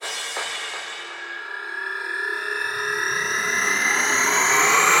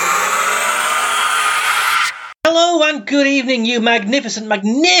good evening, you magnificent,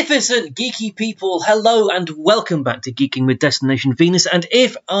 magnificent geeky people. Hello and welcome back to Geeking with Destination Venus. And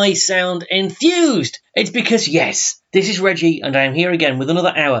if I sound enthused, it's because, yes, this is Regie and I am here again with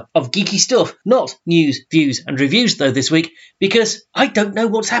another hour of geeky stuff. Not news, views and reviews, though, this week, because I don't know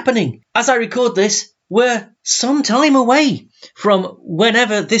what's happening. As I record this, we're some time away from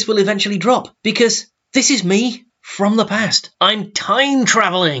whenever this will eventually drop, because this is me from the past. I'm time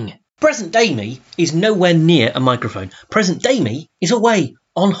travelling. Present day me is nowhere near a microphone. Present day me is away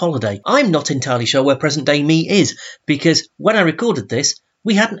on holiday. I'm not entirely sure where present day me is, because when I recorded this,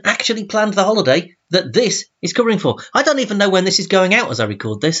 we hadn't actually planned the holiday that this is covering for. I don't even know when this is going out as I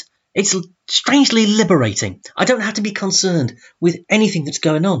record this. It's strangely liberating. I don't have to be concerned with anything that's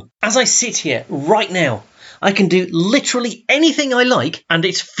going on. As I sit here right now, I can do literally anything I like, and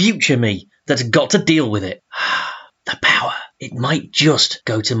it's future me that's got to deal with it. The power. It might just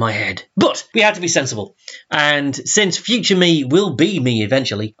go to my head. But we have to be sensible. And since future me will be me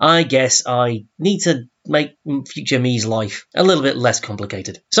eventually, I guess I need to make future me's life a little bit less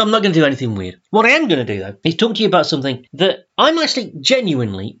complicated. So I'm not going to do anything weird. What I am going to do, though, is talk to you about something that I'm actually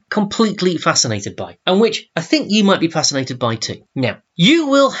genuinely completely fascinated by, and which I think you might be fascinated by too. Now, you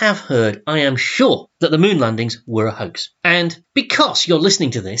will have heard, I am sure, that the moon landings were a hoax. And because you're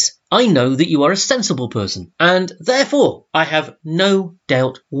listening to this, I know that you are a sensible person, and therefore I have no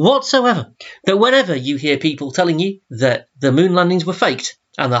doubt whatsoever that whenever you hear people telling you that the moon landings were faked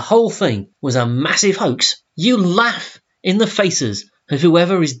and the whole thing was a massive hoax, you laugh in the faces of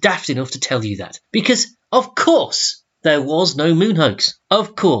whoever is daft enough to tell you that. Because, of course, there was no moon hoax.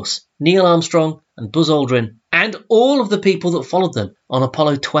 Of course, Neil Armstrong and Buzz Aldrin and all of the people that followed them on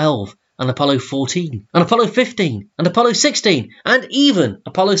Apollo 12 and Apollo 14 and Apollo 15 and Apollo 16 and even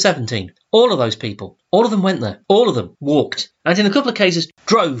Apollo 17. All of those people, all of them went there. All of them walked. And in a couple of cases,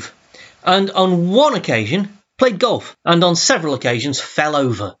 drove. And on one occasion, played golf. And on several occasions, fell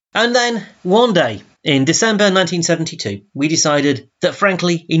over. And then, one day, in December 1972, we decided that,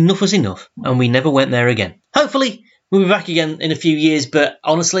 frankly, enough was enough. And we never went there again. Hopefully, we'll be back again in a few years, but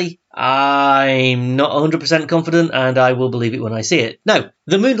honestly, I'm not 100% confident, and I will believe it when I see it. No,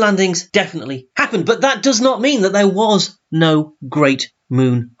 the moon landings definitely happened, but that does not mean that there was no great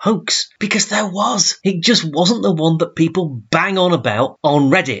moon hoax, because there was. It just wasn't the one that people bang on about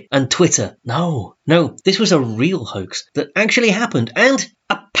on Reddit and Twitter. No, this was a real hoax that actually happened, and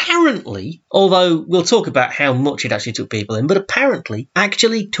apparently, although we'll talk about how much it actually took people in, but apparently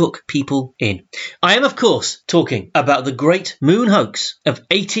actually took people in. I am, of course, talking about the Great Moon Hoax of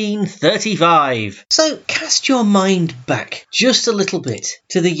 1835. So cast your mind back just a little bit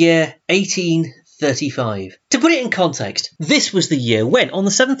to the year 1835. To put it in context, this was the year when, on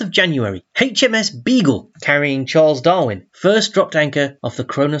the 7th of January, HMS Beagle, carrying Charles Darwin, first dropped anchor off the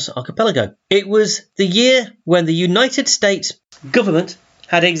Cronus Archipelago. It was the year when the United States government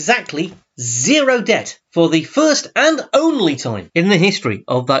had exactly zero debt for the first and only time in the history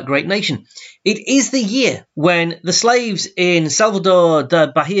of that great nation. It is the year when the slaves in Salvador da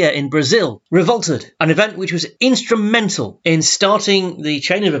Bahia in Brazil revolted, an event which was instrumental in starting the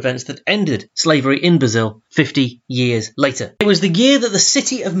chain of events that ended slavery in Brazil 50 years later. It was the year that the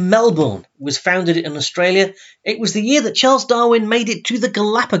city of Melbourne was founded in Australia. It was the year that Charles Darwin made it to the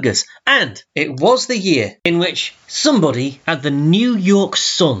Galapagos. And it was the year in which somebody at the New York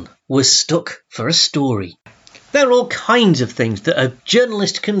Sun was stuck for a story. There are all kinds of things that a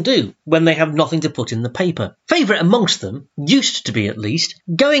journalist can do when they have nothing to put in the paper. Favourite amongst them, used to be at least,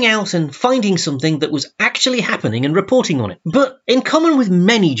 going out and finding something that was actually happening and reporting on it. But in common with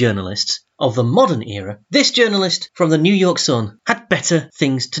many journalists of the modern era, this journalist from the New York Sun had better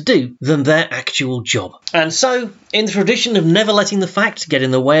things to do than their actual job. And so, in the tradition of never letting the facts get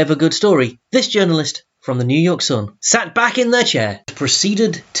in the way of a good story, this journalist from the New York Sun sat back in their chair and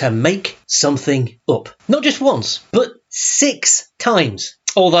proceeded to make something up. Not just once, but 6 times.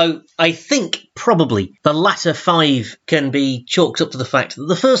 Although I think probably the latter 5 can be chalked up to the fact that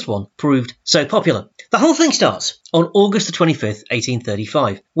the first one proved so popular. The whole thing starts on August the 25th,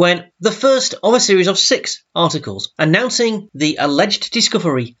 1835, when the first of a series of 6 articles announcing the alleged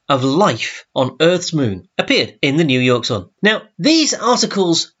discovery of life on Earth's moon appeared in the New York Sun. Now, these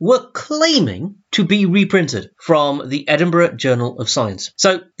articles were claiming to be reprinted from the Edinburgh Journal of Science.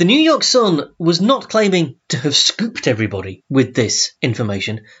 So the New York Sun was not claiming to have scooped everybody with this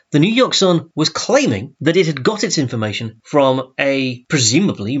information. The New York Sun was claiming that it had got its information from a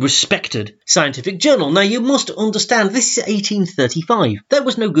presumably respected scientific journal. Now, you must understand, this is 1835. There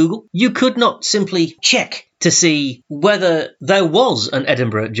was no Google. You could not simply check to see whether there was an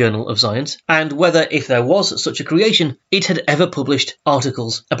Edinburgh Journal of Science and whether, if there was such a creation, it had ever published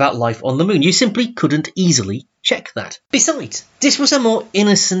articles about life on the moon. You simply couldn't easily check that. Besides, this was a more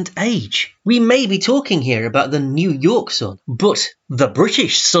innocent age. We may be talking here about the New York Sun, but the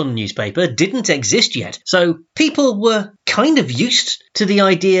British Sun newspaper didn't exist yet, so people were kind of used to the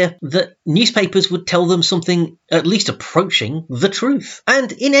idea that newspapers would tell them something at least approaching the truth.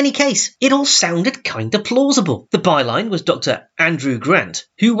 And in any case, it all sounded kind of plausible. The byline was Dr. Andrew Grant,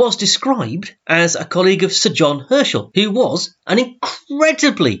 who was described as a colleague of Sir John Herschel, who was an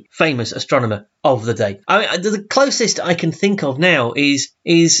incredibly famous astronomer of the day. I mean, the closest I can think of now is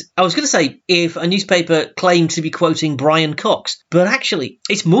I was going to say if a newspaper claimed to be quoting Brian Cox, but actually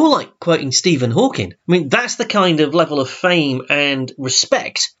it's more like quoting Stephen Hawking. I mean, that's the kind of level of fame and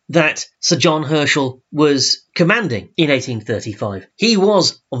respect that Sir John Herschel was commanding in 1835. He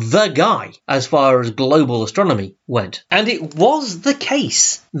was the guy as far as global astronomy went. And it was the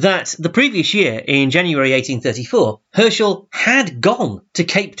case that the previous year, in January 1834, Herschel had gone to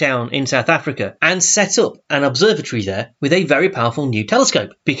Cape Town in South Africa and set up an observatory there with a very powerful new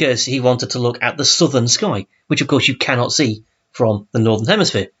telescope because he wanted to look at the southern sky, which of course you cannot see from the northern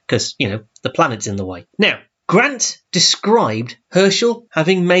hemisphere because, the planet's in the way. Now, Grant described Herschel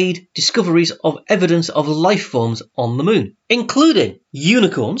having made discoveries of evidence of life forms on the moon, including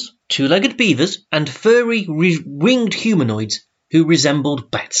unicorns, two-legged beavers, and furry winged humanoids who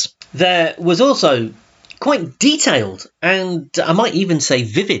resembled bats. There was also quite detailed, and I might even say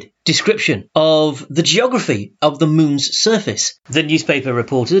vivid, description of the geography of the moon's surface. The newspaper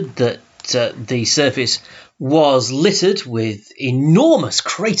reported that the surface was littered with enormous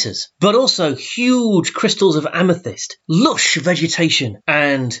craters, but also huge crystals of amethyst, lush vegetation,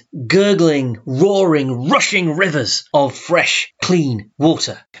 and gurgling, roaring, rushing rivers of fresh, clean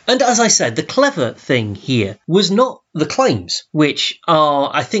water. And as I said, the clever thing here was not the claims, which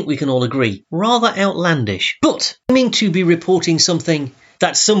are, I think we can all agree, rather outlandish, but claiming to be reporting something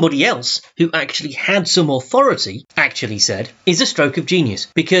that somebody else who actually had some authority actually said is a stroke of genius,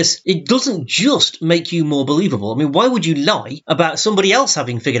 because it doesn't just make you more believable. I mean, why would you lie about somebody else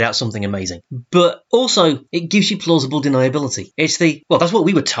having figured out something amazing? But also, it gives you plausible deniability. It's that's what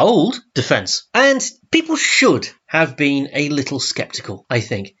we were told defense. And people should have been a little skeptical, I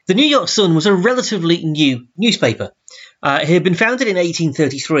think. The New York Sun was a relatively new newspaper. It had been founded in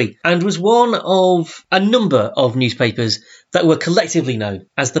 1833 and was one of a number of newspapers that were collectively known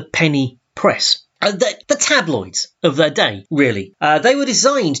as the penny press. The tabloids of their day, really. They were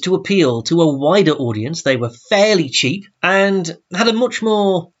designed to appeal to a wider audience. They were fairly cheap and had a much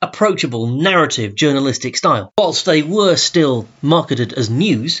more approachable narrative journalistic style. Whilst they were still marketed as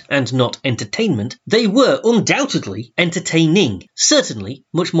news and not entertainment, they were undoubtedly entertaining. Certainly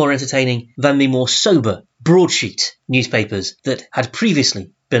much more entertaining than the more sober broadsheet newspapers that had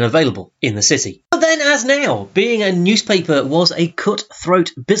previously been available in the city. But then, as now, being a newspaper was a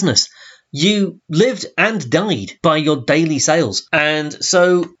cutthroat business. You lived and died by your daily sales, and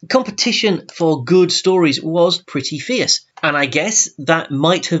so competition for good stories was pretty fierce. And I guess that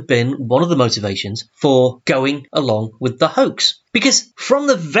might have been one of the motivations for going along with the hoax. Because from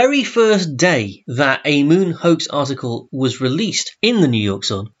the very first day that a moon hoax article was released in the New York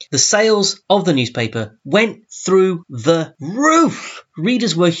Sun, the sales of the newspaper went through the roof.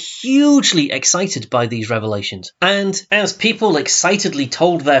 Readers were hugely excited by these revelations. And as people excitedly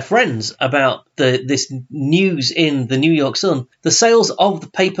told their friends about this news in the New York Sun, the sales of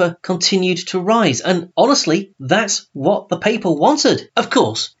the paper continued to rise. And honestly, that's what the paper wanted. Of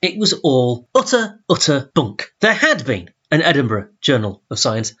course, it was all utter bunk. There had been an Edinburgh Journal of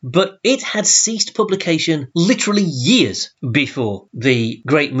Science, but it had ceased publication literally years before the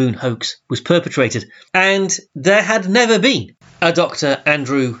Great Moon Hoax was perpetrated, and there had never been a Dr.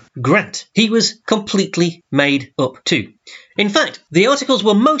 Andrew Grant. He was completely made up too. In fact, the articles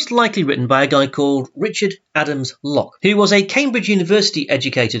were most likely written by a guy called Richard Adams Locke, who was a Cambridge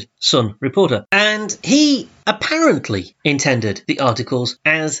University-educated Sun reporter, and he apparently intended the articles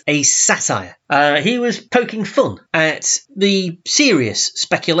as a satire. He was poking fun at the serious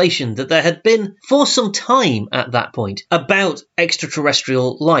speculation that there had been for some time at that point about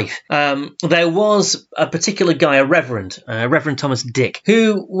extraterrestrial life. There was a particular guy, a Reverend Thomas Dick,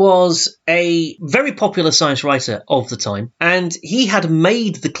 who was a very popular science writer of the time, and he had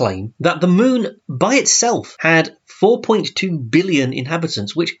made the claim that the moon by itself had 4.2 billion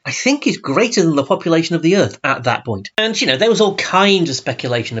inhabitants, which I think is greater than the population of the Earth at that point. And, there was all kinds of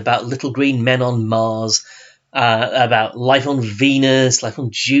speculation about little green men on Mars, about life on Venus, life on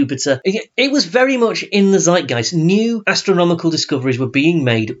Jupiter. It was very much in the zeitgeist. New astronomical discoveries were being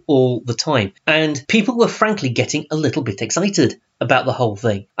made all the time, and people were frankly getting a little bit excited about the whole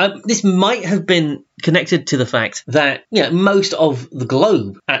thing. This might have been connected to the fact that most of the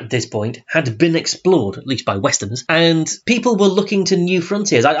globe at this point had been explored, at least by Westerners, and people were looking to new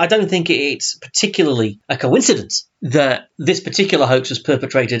frontiers. I don't think it's particularly a coincidence that this particular hoax was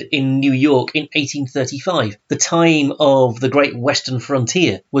perpetrated in New York in 1835. The time of the great Western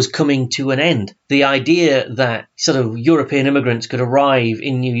frontier was coming to an end. The idea that sort of European immigrants could arrive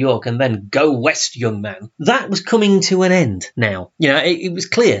in New York and then go west, young man, that was coming to an end now. It was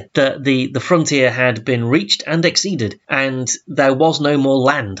clear that the frontier had been reached and exceeded, and there was no more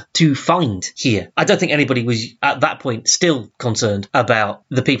land to find here. I don't think anybody was at that point still concerned about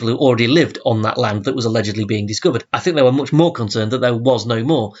the people who already lived on that land that was allegedly being discovered. I think they were much more concerned that there was no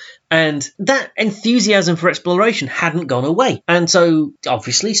more. And that enthusiasm for exploration hadn't gone away. And so,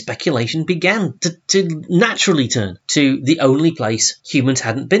 obviously, speculation began to naturally turn to the only place humans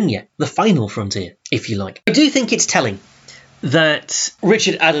hadn't been yet, the final frontier, if you like. I do think it's telling that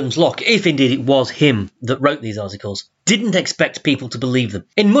Richard Adams Locke, if indeed it was him that wrote these articles, didn't expect people to believe them.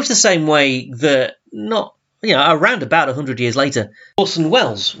 In much the same way that around about 100 years later, Orson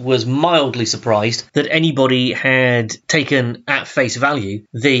Welles was mildly surprised that anybody had taken at face value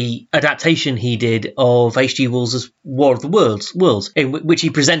the adaptation he did of H.G. Wells' War of the Worlds, in which he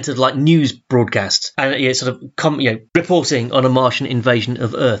presented like news broadcasts and reporting on a Martian invasion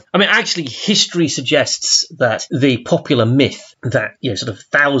of Earth. I mean, actually, history suggests that the popular myth that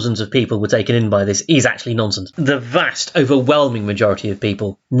thousands of people were taken in by this is actually nonsense. The vast, overwhelming majority of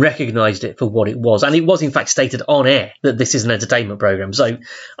people recognised it for what it was, and it was in fact stated on air that this is an entertainment programme. So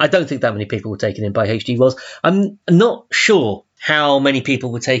I don't think that many people were taken in by H.G. Wells. I'm not sure how many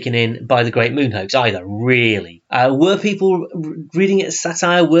people were taken in by the Great Moon Hoax either, really. Were people reading it as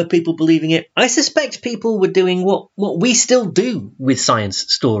satire? Were people believing it? I suspect people were doing what we still do with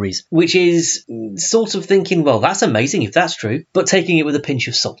science stories, which is sort of thinking, well, that's amazing if that's true, but taking it with a pinch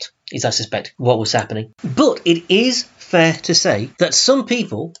of salt is, I suspect, what was happening. But it is fair to say that some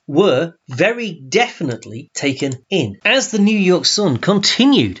people were very definitely taken in. As the New York Sun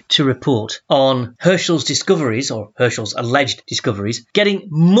continued to report on Herschel's discoveries, or Herschel's alleged discoveries, getting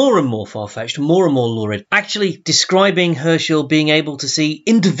more and more far-fetched, more and more lurid, actually describing Herschel being able to see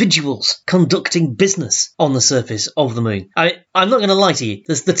individuals conducting business on the surface of the moon. I'm not going to lie to you,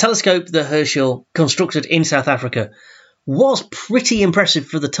 the telescope that Herschel constructed in South Africa was pretty impressive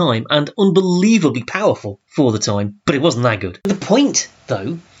for the time and unbelievably powerful for the time, but it wasn't that good. The point,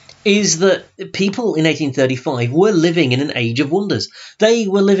 though, is that people in 1835 were living in an age of wonders. They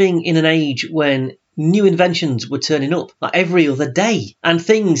were living in an age when new inventions were turning up like every other day, and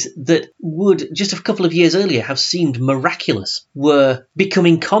things that would just a couple of years earlier have seemed miraculous were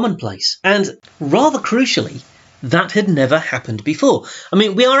becoming commonplace. And rather crucially, that had never happened before. I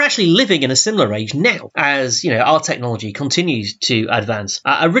mean, we are actually living in a similar age now as, our technology continues to advance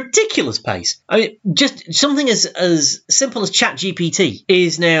at a ridiculous pace. I mean, just something as simple as ChatGPT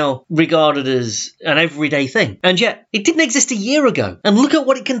is now regarded as an everyday thing. And yet, it didn't exist a year ago. And look at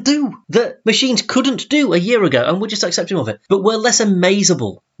what it can do that machines couldn't do a year ago, and we're just accepting of it. But we're less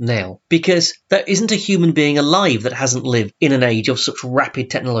amazable now, because there isn't a human being alive that hasn't lived in an age of such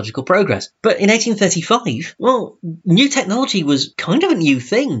rapid technological progress. But in 1835, well, new technology was kind of a new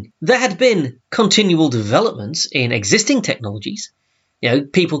thing. There had been continual developments in existing technologies.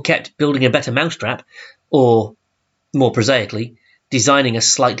 People kept building a better mousetrap, or more prosaically, designing a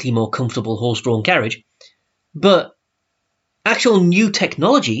slightly more comfortable horse-drawn carriage. But actual new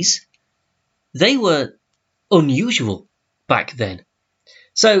technologies, they were unusual back then.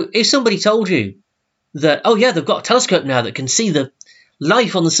 So if somebody told you that, oh yeah, they've got a telescope now that can see the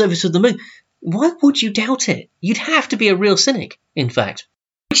life on the surface of the moon, why would you doubt it? You'd have to be a real cynic, in fact.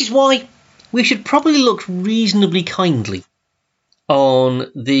 Which is why we should probably look reasonably kindly on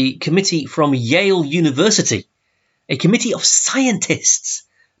the committee from Yale University, a committee of scientists,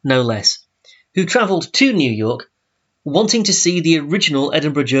 no less, who travelled to New York wanting to see the original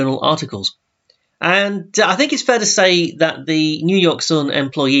Edinburgh Journal articles. And I think it's fair to say that the New York Sun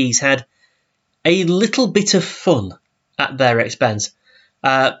employees had a little bit of fun at their expense,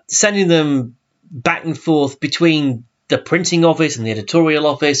 sending them back and forth between the printing office and the editorial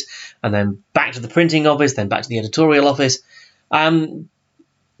office, and then back to the printing office, then back to the editorial office,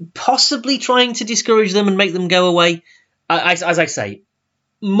 possibly trying to discourage them and make them go away. As I say,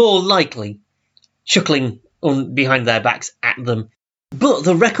 more likely chuckling behind their backs at them. But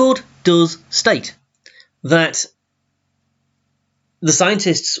the record does state that the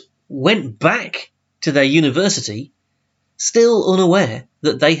scientists went back to their university still unaware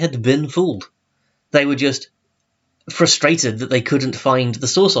that they had been fooled. They were just frustrated that they couldn't find the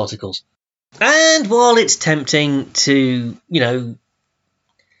source articles. And while it's tempting to,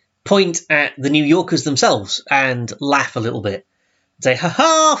 point at the New Yorkers themselves and laugh a little bit. Say,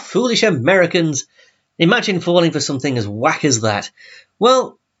 ha-ha, foolish Americans. Imagine falling for something as whack as that.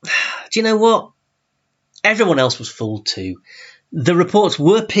 Well, do you know what? Everyone else was fooled too. The reports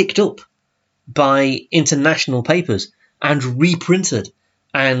were picked up by international papers and reprinted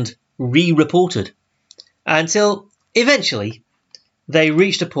and re-reported until eventually they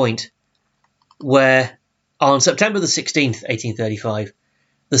reached a point where on September the 16th, 1835,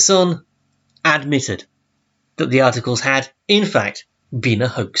 the Sun admitted that the articles had, in fact, been a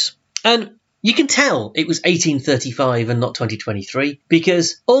hoax. And you can tell it was 1835 and not 2023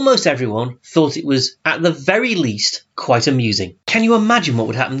 because almost everyone thought it was, at the very least, quite amusing. Can you imagine what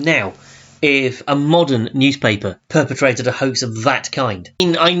would happen now if a modern newspaper perpetrated a hoax of that kind?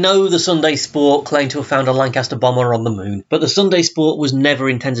 I know the Sunday Sport claimed to have found a Lancaster bomber on the moon, but the Sunday Sport was never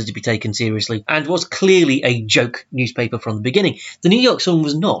intended to be taken seriously and was clearly a joke newspaper from the beginning. The New York Sun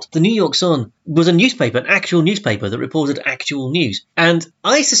was not. The New York Sun was a newspaper, an actual newspaper that reported actual news. And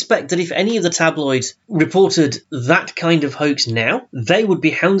I suspect that if any of the tabloids reported that kind of hoax now, they would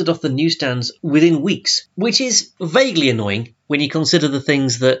be hounded off the newsstands within weeks, which is vaguely annoying when you consider the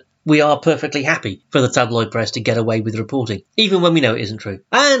things that we are perfectly happy for the tabloid press to get away with reporting, even when we know it isn't true.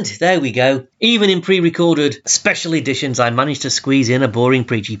 And there we go. Even in pre-recorded special editions, I managed to squeeze in a boring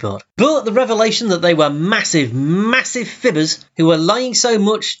preachy part. But the revelation that they were massive, massive fibbers who were lying so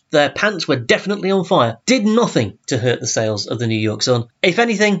much their pants were definitely on fire did nothing to hurt the sales of the New York Sun. If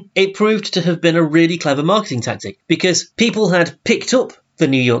anything, it proved to have been a really clever marketing tactic because people had picked up the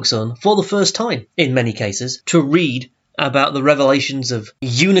New York Sun for the first time, in many cases, to read about the revelations of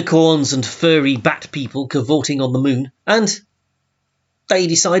unicorns and furry bat people cavorting on the moon, and they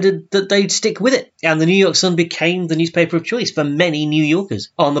decided that they'd stick with it. And the New York Sun became the newspaper of choice for many New Yorkers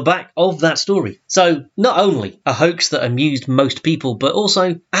on the back of that story. So not only a hoax that amused most people, but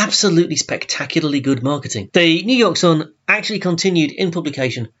also absolutely spectacularly good marketing. The New York Sun actually continued in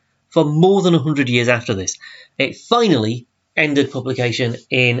publication for more than 100 years after this. It finally ended publication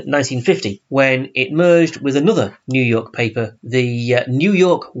in 1950 when it merged with another New York paper, the New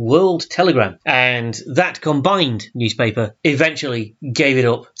York World Telegram, and that combined newspaper eventually gave it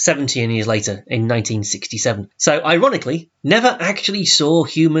up 17 years later in 1967. So ironically, never actually saw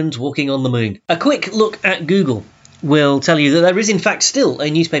humans walking on the moon. A quick look at Google will tell you that there is in fact still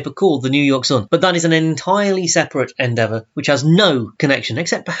a newspaper called the New York Sun, but that is an entirely separate endeavour which has no connection,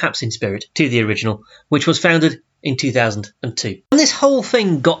 except perhaps in spirit, to the original, which was founded in 2002. And this whole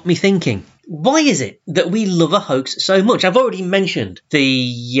thing got me thinking, why is it that we love a hoax so much? I've already mentioned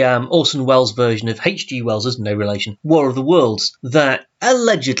the Orson Welles version of H.G. Wells's, no relation, War of the Worlds, that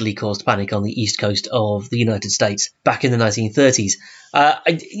allegedly caused panic on the east coast of the United States back in the 1930s.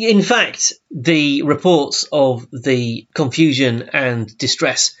 In fact, the reports of the confusion and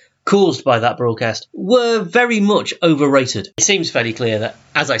distress caused by that broadcast were very much overrated. It seems fairly clear that,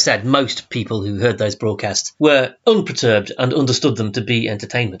 as I said, most people who heard those broadcasts were unperturbed and understood them to be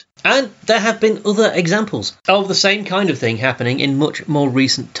entertainment. And there have been other examples of the same kind of thing happening in much more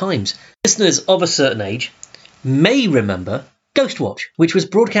recent times. Listeners of a certain age may remember Ghostwatch, which was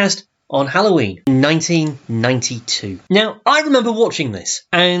broadcast on Halloween in 1992. Now, I remember watching this,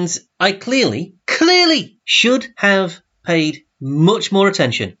 and I clearly should have paid much more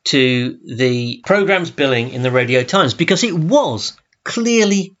attention to the programme's billing in the Radio Times because it was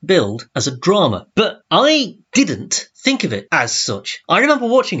clearly billed as a drama. But I didn't think of it as such. I remember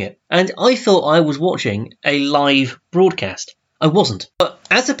watching it and I thought I was watching a live broadcast. I wasn't. But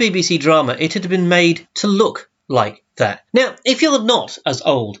as a BBC drama, it had been made to look like that. Now, if you're not as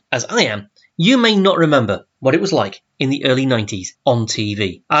old as I am, you may not remember what it was like in the early 90s on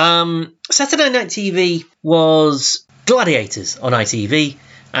TV. Saturday Night TV was Gladiators on ITV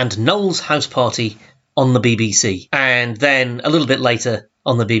and Noel's House Party on the BBC. And then a little bit later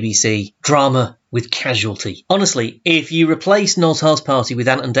on the BBC, Drama with Casualty. Honestly, if you replace Noel's House Party with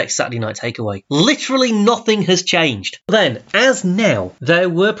Ant and Dec's Saturday Night Takeaway, literally nothing has changed. Then, as now, there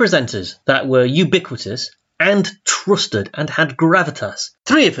were presenters that were ubiquitous and trusted and had gravitas,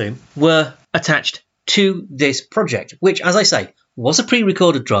 3 of whom were attached to this project, which, as I say, was a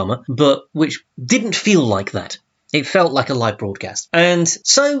pre-recorded drama, but which didn't feel like that. It felt like a live broadcast. And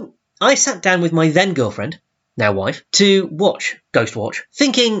so I sat down with my then girlfriend, now wife, to watch Ghostwatch,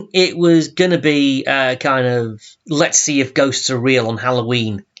 thinking it was going to be a kind of let's see if ghosts are real on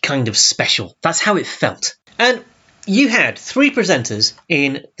Halloween kind of special. That's how it felt. And you had three presenters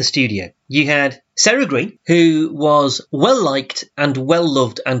in the studio. You had Sarah Green, who was well-liked and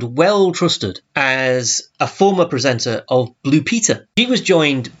well-loved and well-trusted as a former presenter of Blue Peter. She was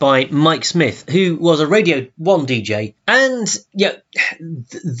joined by Mike Smith, who was a Radio 1 DJ and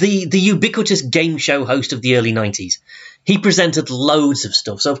the ubiquitous game show host of the early 90s. He presented loads of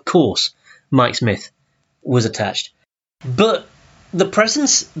stuff, so of course Mike Smith was attached. But the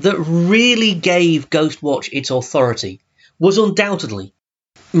presence that really gave Ghostwatch its authority was undoubtedly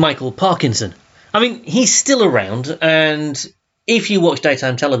Michael Parkinson. I mean, he's still around, and if you watch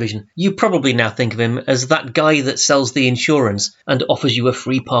daytime television, you probably now think of him as that guy that sells the insurance and offers you a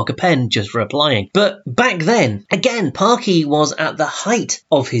free Parker pen just for applying. But back then, again, Parky was at the height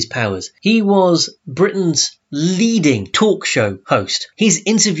of his powers. He was Britain's leading talk show host. His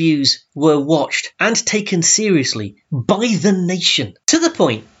interviews were watched and taken seriously by the nation, to the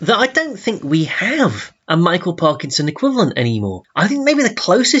point that I don't think we have a Michael Parkinson equivalent anymore. I think maybe the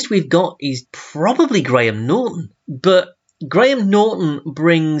closest we've got is probably Graham Norton, but Graham Norton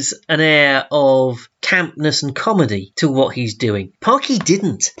brings an air of campness and comedy to what he's doing. Parky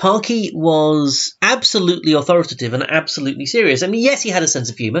didn't. Parky was absolutely authoritative and absolutely serious. I mean, yes, he had a sense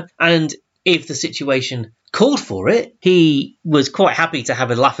of humour, and if the situation called for it, he was quite happy to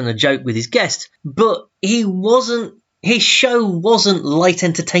have a laugh and a joke with his guests, but his show wasn't light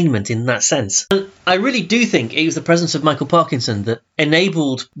entertainment in that sense. And I really do think it was the presence of Michael Parkinson that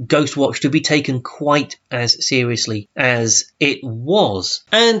enabled Ghostwatch to be taken quite as seriously as it was.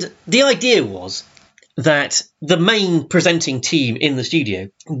 And the idea was that the main presenting team in the studio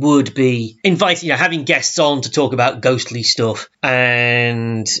would be inviting, having guests on to talk about ghostly stuff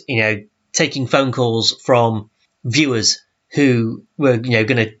and, taking phone calls from viewers who were,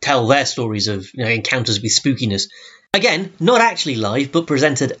 going to tell their stories of encounters with spookiness. Again, not actually live, but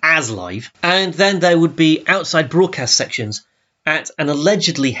presented as live. And then there would be outside broadcast sections at an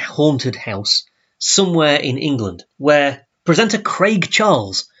allegedly haunted house somewhere in England, where presenter Craig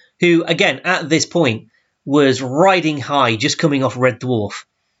Charles, who, again, at this point, was riding high, just coming off Red Dwarf,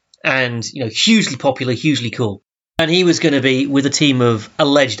 and, hugely popular, hugely cool. And he was going to be with a team of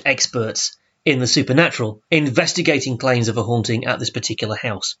alleged experts in the supernatural, investigating claims of a haunting at this particular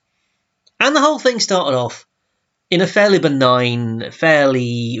house. And the whole thing started off in a fairly benign,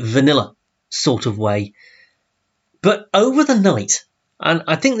 fairly vanilla sort of way. But over the night, and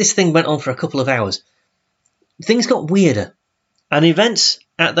I think this thing went on for a couple of hours, things got weirder. And events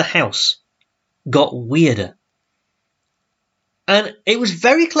at the house got weirder. And it was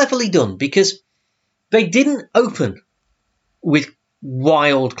very cleverly done, because they didn't open with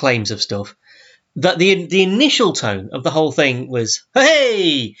wild claims of stuff. That the initial tone of the whole thing was,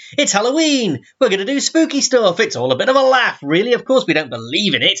 hey, it's Halloween, we're going to do spooky stuff, it's all a bit of a laugh, really, of course we don't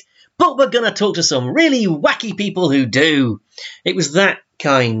believe in it, but we're going to talk to some really wacky people who do. It was that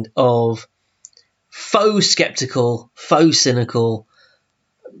kind of faux sceptical, faux cynical,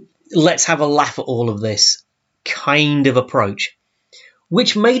 let's have a laugh at all of this kind of approach,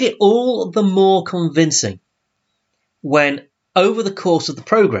 which made it all the more convincing when, over the course of the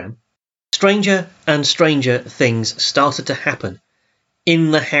programme, stranger and stranger things started to happen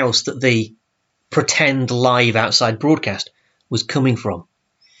in the house that the pretend live outside broadcast was coming from.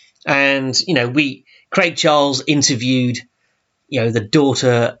 And, Craig Charles interviewed, the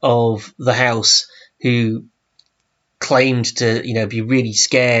daughter of the house who claimed to, be really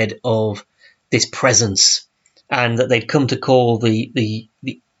scared of this presence, and that they'd come to call the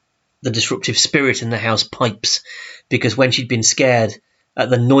disruptive spirit in the house Pipes, because when she'd been scared at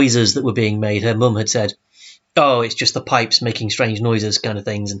the noises that were being made, her mum had said, oh, it's just the pipes making strange noises kind of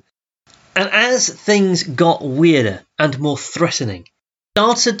things. And as things got weirder and more threatening,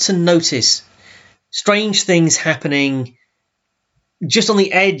 started to notice strange things happening just on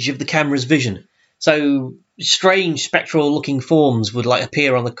the edge of the camera's vision. So strange spectral looking forms would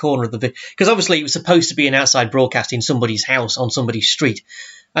appear on the corner of the video, because obviously it was supposed to be an outside broadcast in somebody's house on somebody's street.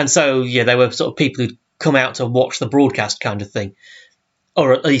 And so, they were sort of people who'd come out to watch the broadcast kind of thing.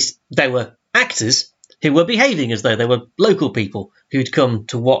 Or at least they were actors who were behaving as though they were local people who'd come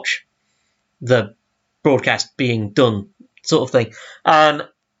to watch the broadcast being done, sort of thing. And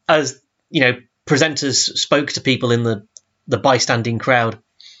as, presenters spoke to people in the bystanding crowd,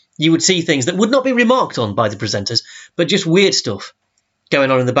 you would see things that would not be remarked on by the presenters, but just weird stuff going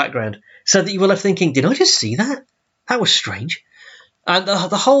on in the background, so that you were left thinking, did I just see that? That was strange. And the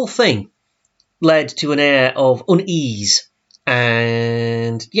whole thing led to an air of unease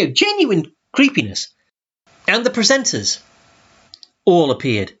and genuine creepiness. And the presenters all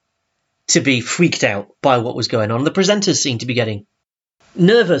appeared to be freaked out by what was going on. The presenters seemed to be getting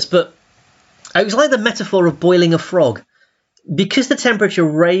nervous, but It was like the metaphor of boiling a frog. Because the temperature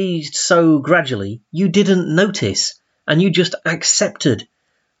raised so gradually, you didn't notice, and you just accepted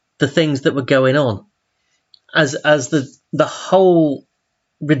the things that were going on. As the whole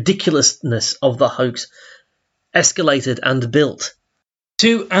ridiculousness of the hoax escalated and built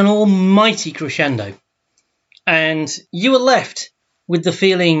to an almighty crescendo. And you were left with the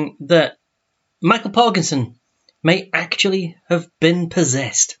feeling that Michael Parkinson may actually have been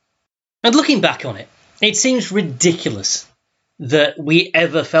possessed. And looking back on it, it seems ridiculous that we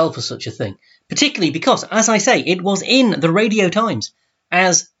ever fell for such a thing, particularly because, as I say, it was in the Radio Times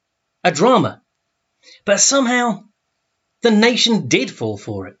as a drama. But somehow, the nation did fall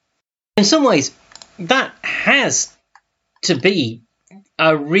for it. In some ways, that has to be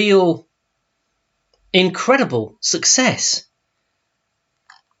a real, incredible success.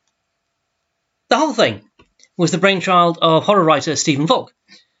 The whole thing was the brainchild of horror writer Stephen Volk,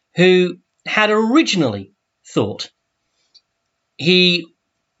 who had originally thought he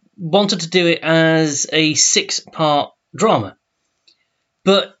wanted to do it as a 6-part drama.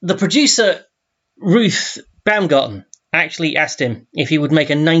 But the producer, Ruth Baumgarten, actually asked him if he would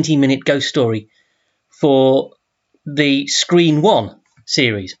make a 90-minute ghost story for the Screen 1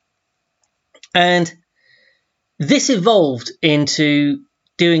 series. And this evolved into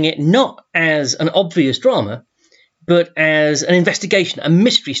doing it not as an obvious drama, but as an investigation, a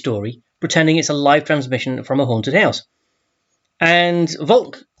mystery story, pretending it's a live transmission from a haunted house. And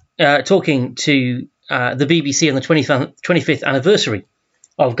Volk, talking to the BBC on the 25th anniversary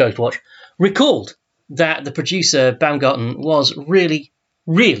of Ghostwatch, recalled that the producer, Baumgarten, was really,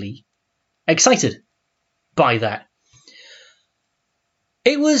 really excited by that.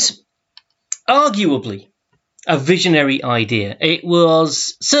 It was arguably a visionary idea. It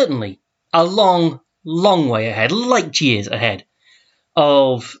was certainly a long, long way ahead, light years ahead,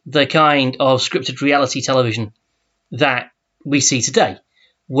 of the kind of scripted reality television that we see today,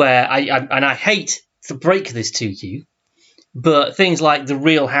 where I hate to break this to you, but things like The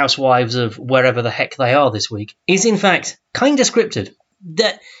Real Housewives of wherever the heck they are this week is in fact kind of scripted.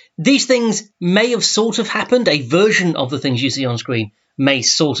 That these things may have sort of happened, a version of the things you see on screen may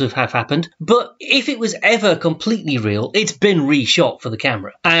sort of have happened, but if it was ever completely real, it's been reshot for the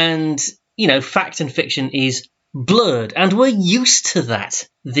camera. And, you know, fact and fiction is blurred, and we're used to that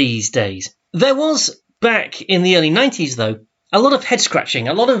these days. There was, back in the early 90s, though, a lot of head-scratching,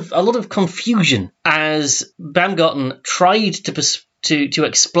 a lot of confusion as Baumgarten tried to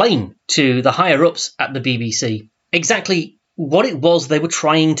explain to the higher-ups at the BBC exactly what it was they were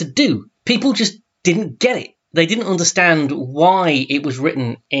trying to do. People just didn't get it. They didn't understand why it was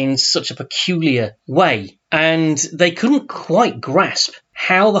written in such a peculiar way, and they couldn't quite grasp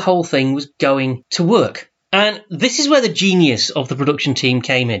how the whole thing was going to work. And this is where the genius of the production team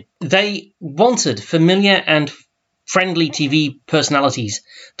came in. They wanted familiar and friendly TV personalities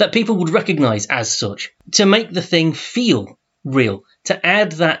that people would recognise as such, to make the thing feel real, to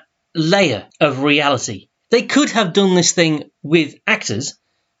add that layer of reality. They could have done this thing with actors,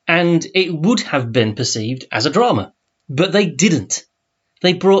 and it would have been perceived as a drama. But they didn't.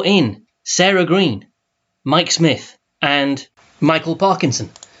 They brought in Sarah Green, Mike Smith, and Michael Parkinson.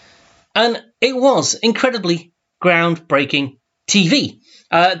 And it was incredibly groundbreaking TV.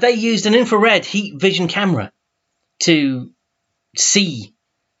 They used an infrared heat vision camera to see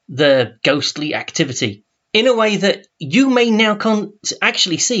the ghostly activity in a way that you may now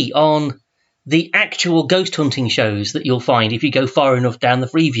actually see on the actual ghost hunting shows that you'll find if you go far enough down the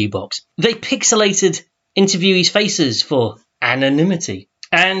Freeview box. They pixelated interviewees' faces for anonymity,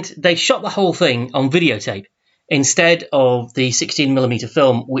 and they shot the whole thing on videotape instead of the 16mm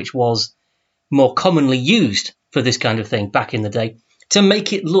film, which was more commonly used for this kind of thing back in the day, to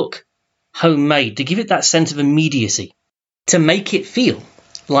make it look homemade, to give it that sense of immediacy, to make it feel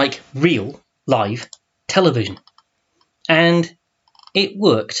like real live television. And it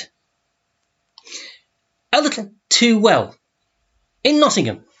worked a little too well. In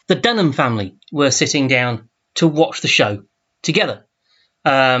Nottingham, the Denham family were sitting down to watch the show together.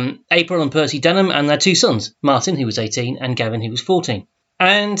 April and Percy Denham and their 2 sons, Martin, who was 18, and Gavin, who was 14.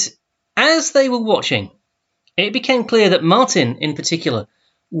 And as they were watching, it became clear that Martin, in particular,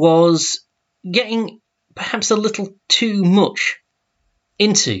 was getting perhaps a little too much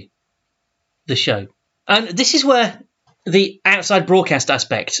into the show. And this is where the outside broadcast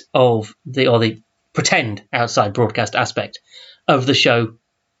aspect of the pretend outside broadcast aspect of the show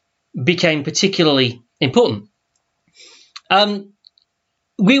became particularly important.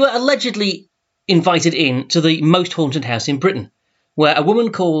 We were allegedly invited in to the most haunted house in Britain, where a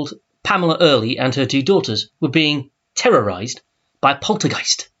woman called Pamela Early and her 2 daughters were being terrorised by a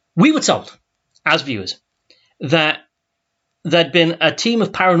poltergeist. We were told as viewers, that there'd been a team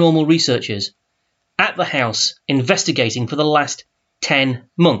of paranormal researchers at the house investigating for the last 10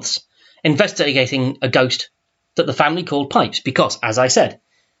 months, investigating a ghost that the family called Pipes, because, as I said,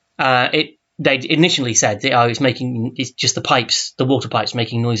 they'd initially said that it's just the pipes, the water pipes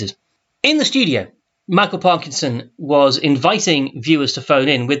making noises. In the studio, Michael Parkinson was inviting viewers to phone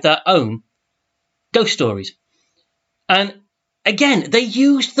in with their own ghost stories. And again, they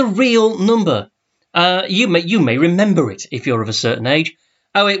used the real number. You may remember it if you're of a certain age.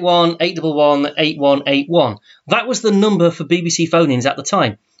 081 811 8181. That was the number for BBC phone-ins at the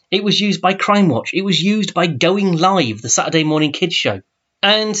time. It was used by Crime Watch. It was used by Going Live, the Saturday morning kids show.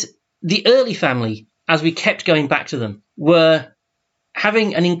 And the early family, as we kept going back to them, were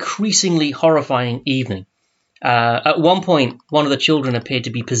having an increasingly horrifying evening. At one point, one of the children appeared to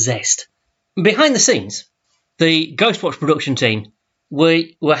be possessed. Behind the scenes, the Ghostwatch production team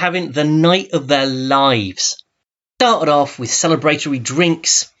were having the night of their lives. Started off with celebratory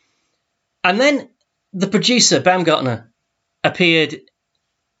drinks, and then the producer, Baumgartner, appeared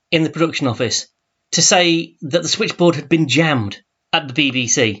in the production office to say that the switchboard had been jammed at the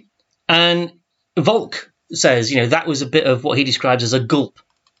BBC. And Volk says, that was a bit of what he describes as a gulp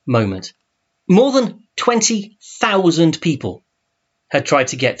moment. More than 20,000 people had tried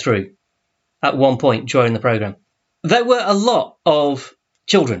to get through at one point during the programme. There were a lot of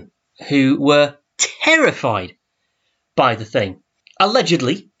children who were terrified by the thing.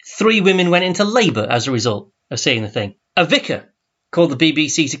 Allegedly, 3 women went into labour as a result of seeing the thing. A vicar called the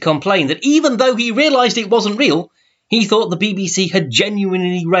BBC to complain that even though he realised it wasn't real, he thought the BBC had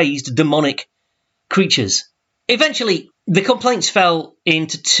genuinely raised demonic creatures. Eventually, the complaints fell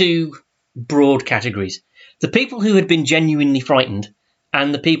into 2 broad categories. The people who had been genuinely frightened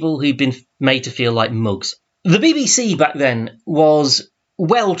and the people who'd been made to feel like mugs. The BBC back then was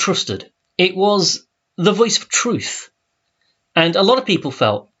well trusted. It was the voice of truth. And a lot of people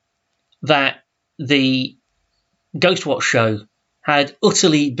felt that the Ghostwatch show had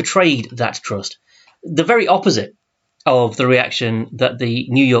utterly betrayed that trust. The very opposite of the reaction that the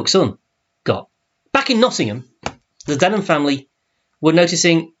New York Sun got. Back in Nottingham, the Denham family were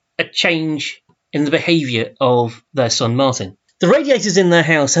noticing a change in the behaviour of their son Martin. The radiators in their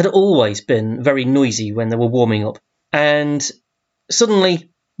house had always been very noisy when they were warming up, and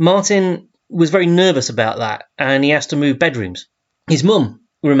suddenly Martin was very nervous about that, and he asked to move bedrooms. His mum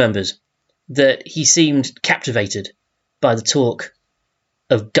remembers that he seemed captivated by the talk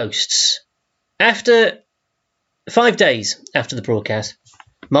of ghosts. After 5 days after the broadcast,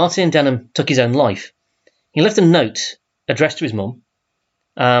 Martin Denham took his own life. He left a note addressed to his mum,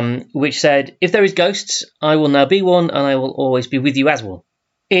 which said, "If there is ghosts, I will now be one, and I will always be with you as one."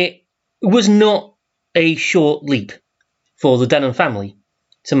 It was not a short leap for the Denham family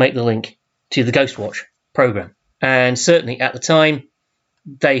to make the link to the Ghostwatch programme. And certainly at the time,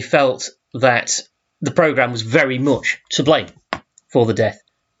 they felt that the programme was very much to blame for the death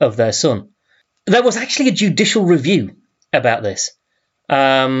of their son. There was actually a judicial review about this,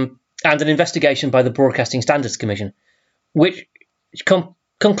 and an investigation by the Broadcasting Standards Commission, which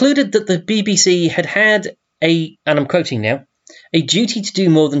concluded that the BBC had and I'm quoting now, a duty to do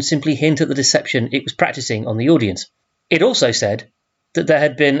more than simply hint at the deception it was practising on the audience. It also said that there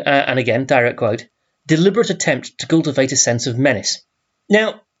had been, and again, direct quote, deliberate attempt to cultivate a sense of menace.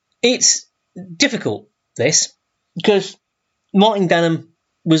 Now, it's difficult, this, because Martin Denham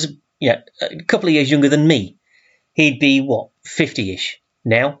was a couple of years younger than me. He'd be, 50-ish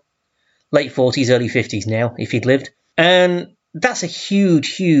now? Late 40s, early 50s now, if he'd lived. And that's a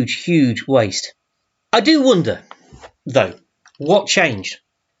huge, huge, huge waste. I do wonder, though, what changed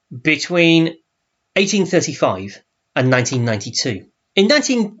between 1835 and 1992. In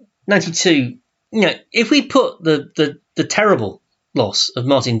 1992, if we put the terrible loss of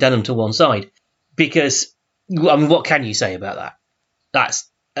Martin Denham to one side, because, what can you say about that? That's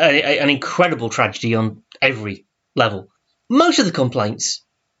an incredible tragedy on every level. Most of the complaints,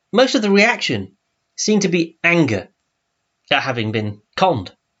 most of the reaction seemed to be anger at having been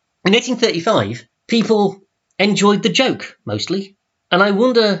conned. In 1835, people enjoyed the joke, mostly. And I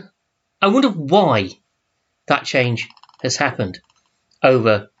wonder why that change has happened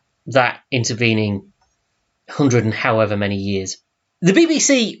over that intervening 100 and however many years. The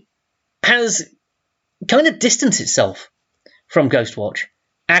BBC has kind of distanced itself from Ghostwatch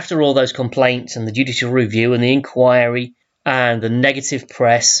after all those complaints and the judicial review and the inquiry and the negative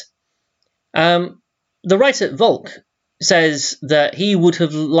press. The writer Volk says that he would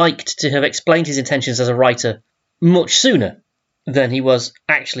have liked to have explained his intentions as a writer much sooner than he was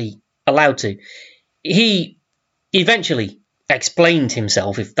actually allowed to. He eventually explained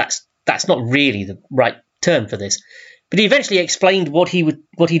himself, if that's that's not really the right term for this, but he eventually explained what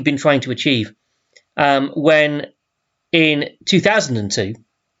he'd been trying to achieve when in 2002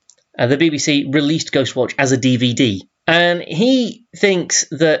 the BBC released Ghostwatch as a DVD. And he thinks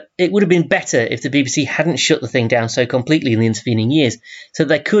that it would have been better if the BBC hadn't shut the thing down so completely in the intervening years, so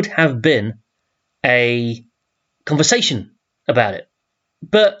there could have been a conversation about it.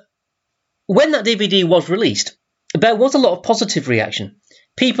 But when that DVD was released, there was a lot of positive reaction.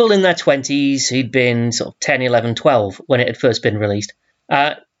 People in their 20s who'd been sort of 10, 11, 12 when it had first been released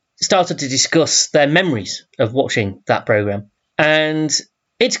started to discuss their memories of watching that programme. And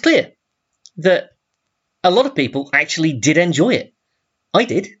it's clear that a lot of people actually did enjoy it. I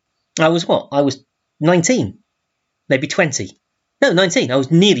did. I was 19, maybe 20. No, 19. I was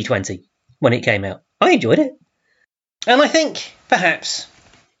nearly 20 when it came out. I enjoyed it. And I think, perhaps,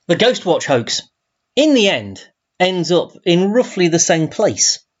 the Ghostwatch hoax, in the end, ends up in roughly the same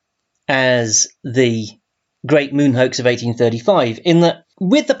place as the Great Moon Hoax of 1835, in that,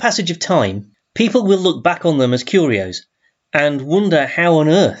 with the passage of time, people will look back on them as curios and wonder how on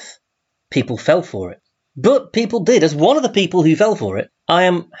earth people fell for it. But people did. As one of the people who fell for it, I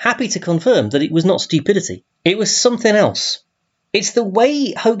am happy to confirm that it was not stupidity. It was something else. It's the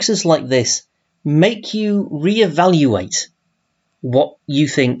way hoaxes like this make you reevaluate what you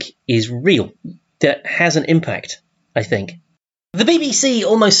think is real that has an impact, I think. The BBC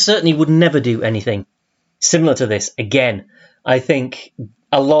almost certainly would never do anything similar to this again. I think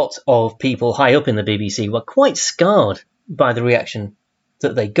a lot of people high up in the BBC were quite scarred by the reaction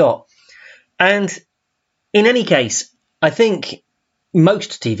that they got. And in any case, I think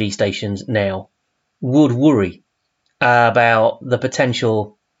most TV stations now would worry about the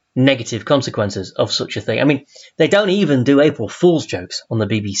potential negative consequences of such a thing. I mean, they don't even do April Fool's jokes on the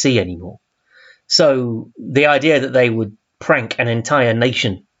BBC anymore. So the idea that they would prank an entire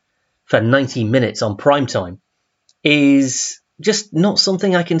nation for 90 minutes on prime time is just not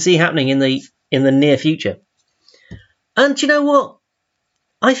something I can see happening in the near future. And you know what?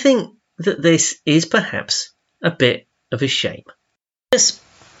 I think that this is perhaps a bit of a shame. Yes,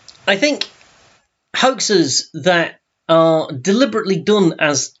 I think hoaxes that are deliberately done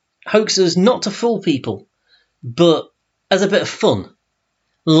as hoaxes not to fool people, but as a bit of fun,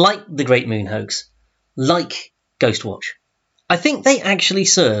 like the Great Moon Hoax, like Ghostwatch, I think they actually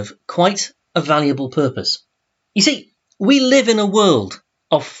serve quite a valuable purpose. You see, we live in a world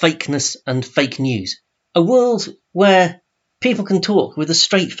of fakeness and fake news, a world where people can talk with a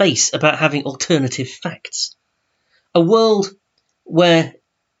straight face about having alternative facts, a world where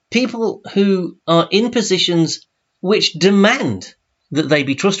people who are in positions which demand that they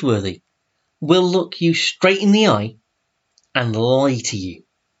be trustworthy will look you straight in the eye and lie to you.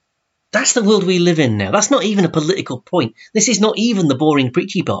 That's the world we live in now. That's not even a political point. This is not even the boring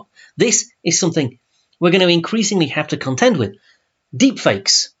preachy part. This is something we're going to increasingly have to contend with.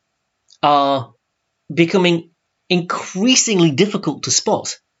 Deepfakes are becoming increasingly difficult to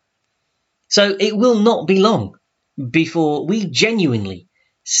spot. So it will not be long before we genuinely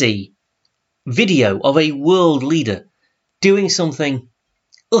see video of a world leader doing something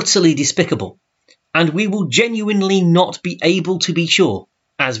utterly despicable, and we will genuinely not be able to be sure,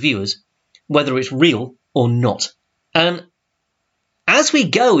 as viewers, whether it's real or not. And as we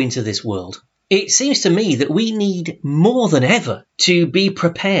go into this world, it seems to me that we need more than ever to be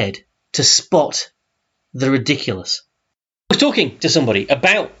prepared to spot the ridiculous. I was talking to somebody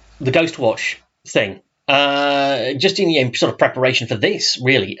about the Ghostwatch thing, just in sort of preparation for this,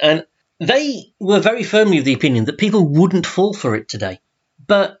 really, and they were very firmly of the opinion that people wouldn't fall for it today.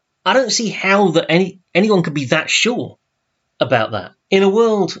 But I don't see how that anyone could be that sure about that. In a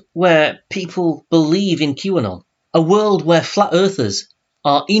world where people believe in QAnon, a world where flat earthers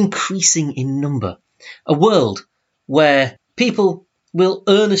are increasing in number, a world where people will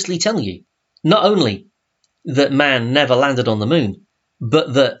earnestly tell you not only that man never landed on the moon,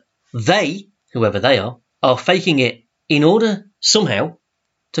 but that they, whoever they are faking it in order somehow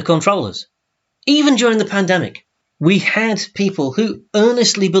to control us. Even during the pandemic, we had people who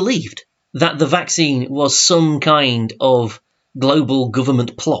earnestly believed that the vaccine was some kind of global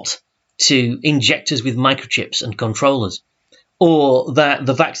government plot to inject us with microchips and control us, or that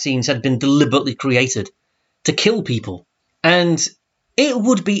the vaccines had been deliberately created to kill people. And it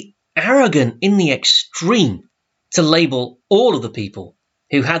would be arrogant in the extreme to label all of the people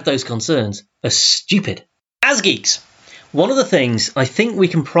who had those concerns as stupid. As geeks, one of the things I think we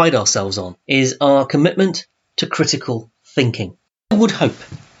can pride ourselves on is our commitment to critical thinking. I would hope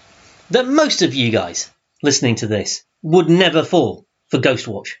that most of you guys listening to this would never fall for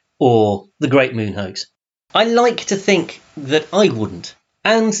Ghostwatch or the Great Moon Hoax. I like to think that I wouldn't,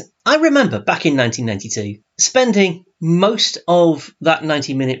 And I remember back in 1992 spending most of that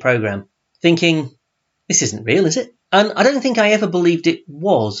 90-minute programme thinking, this isn't real, is it? And I don't think I ever believed it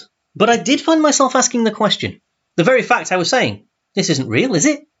was. But I did find myself asking the question. The very fact I was saying, this isn't real, is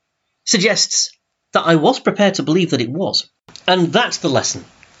it? Suggests that I was prepared to believe that it was. And that's the lesson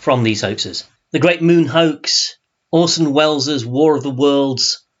from these hoaxes. The Great Moon Hoax, Orson Welles' War of the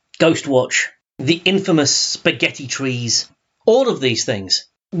Worlds, Ghostwatch, the infamous spaghetti trees, all of these things.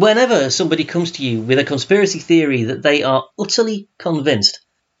 Whenever somebody comes to you with a conspiracy theory that they are utterly convinced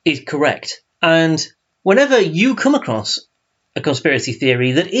is correct, and whenever you come across a conspiracy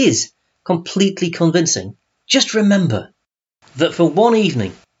theory that is completely convincing, just remember that for one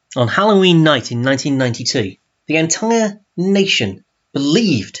evening, on Halloween night in 1992, the entire nation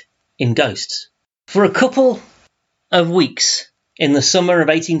believed in ghosts. For a couple of weeks in the summer of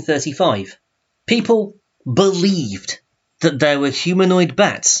 1835, people believed that there were humanoid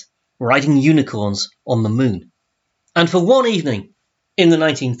bats riding unicorns on the moon. And for one evening in the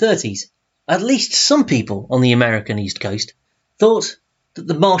 1930s, at least some people on the American East Coast thought that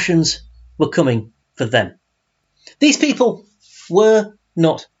the Martians were coming for them. These people were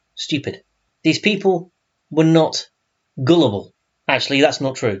not stupid. These people were not gullible. Actually, that's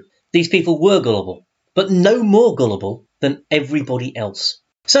not true. These people were gullible, but no more gullible than everybody else.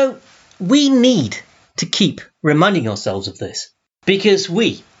 So we need to keep reminding ourselves of this, because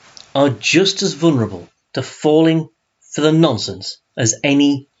we are just as vulnerable to falling for the nonsense as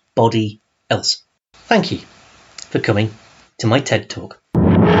anybody else. Thank you for coming to my TED Talk.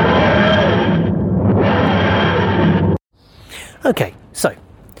 Okay, so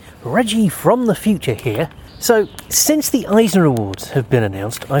Regie from the future here. So since the Eisner Awards have been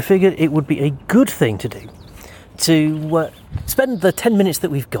announced, I figured it would be a good thing to do to spend the 10 minutes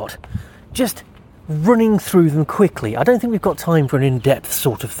that we've got just running through them quickly. I don't think we've got time for an in-depth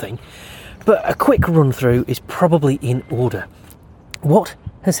sort of thing, but a quick run through is probably in order. What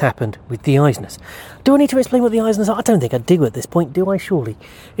has happened with the Eisners? Do I need to explain what the Eisners are? I don't think I do at this point, do I, surely?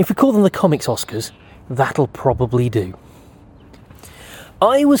 If we call them the Comics Oscars, that'll probably do.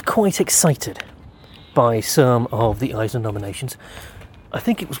 I was quite excited by some of the Eisner nominations. I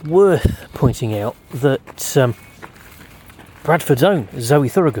think it was worth pointing out that Bradford's own Zoe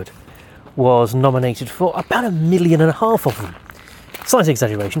Thorogood was nominated for about 1.5 million of them. Slight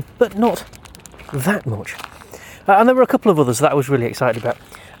exaggeration, but not that much. And there were a couple of others that I was really excited about.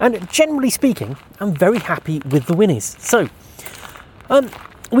 And generally speaking, I'm very happy with the winners. So,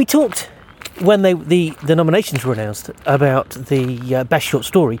 we talked when the nominations were announced about the best short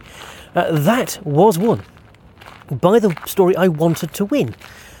story. That was won by the story I wanted to win.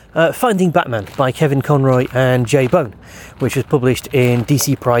 Finding Batman by Kevin Conroy and Jay Bone, which was published in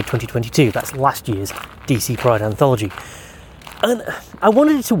DC Pride 2022. That's last year's DC Pride anthology. And I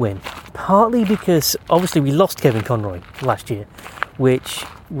wanted it to win, partly because obviously we lost Kevin Conroy last year, which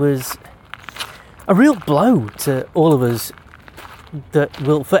was a real blow to all of us that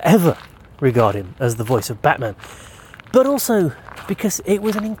will forever regard him as the voice of Batman. But also because it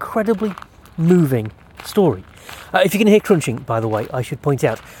was an incredibly moving story. If you can hear crunching, by the way, I should point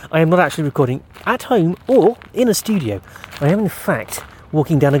out, I am not actually recording at home or in a studio. I am in fact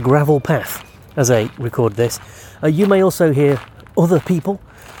walking down a gravel path as I record this. You may also hear other people,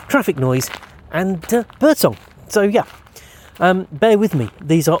 traffic noise and birdsong. So yeah, bear with me.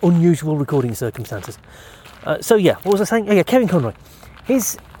 These are unusual recording circumstances. So yeah, what was I saying? Oh yeah, Kevin Conroy.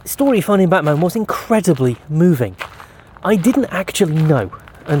 His story, Finding Batman, was incredibly moving. I didn't actually know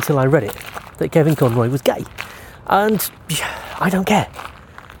until I read it that Kevin Conroy was gay. And I don't care.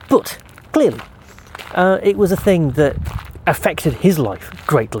 But clearly, it was a thing that affected his life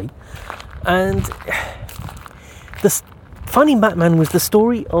greatly. And Finding Batman was the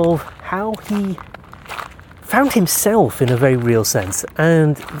story of how he found himself in a very real sense.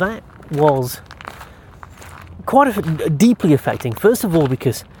 And that was quite deeply affecting. First of all,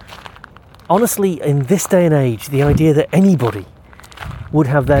 because honestly, in this day and age, the idea that anybody would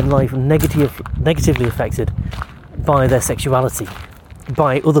have their life negatively affected by their sexuality,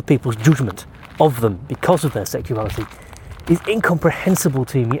 by other people's judgment of them because of their sexuality, is incomprehensible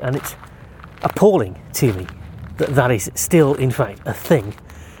to me, and it's appalling to me that that is still, in fact, a thing.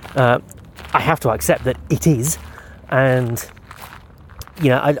 I have to accept that it is, and you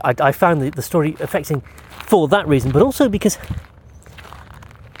know, I found the story affecting for that reason, but also because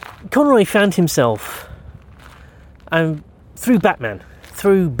Conroy found himself through Batman,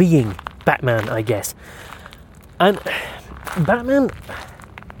 through being Batman, I guess. And Batman,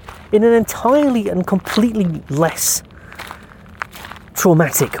 in an entirely and completely less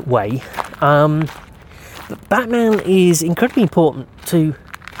traumatic way, Batman is incredibly important to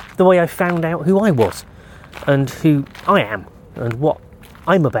the way I found out who I was and who I am and what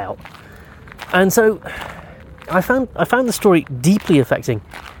I'm about. And so I found the story deeply affecting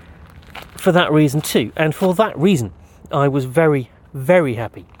for that reason too. And for that reason, I was very, very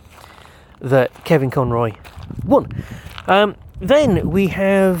happy that Kevin Conroy won. Then we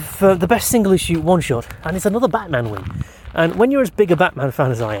have the best single issue one shot, and it's another Batman win. And when you're as big a Batman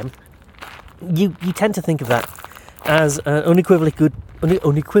fan as I am, you tend to think of that as an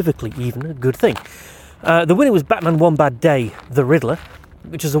unequivocally even a good thing. The winner was Batman One Bad Day, The Riddler,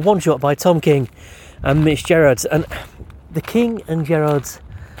 which is a one shot by Tom King and Mitch Gerards. And the King and Gerards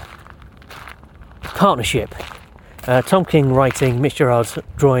partnership, Tom King writing, Mitch Gerards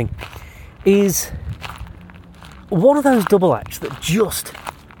drawing, is one of those double acts that just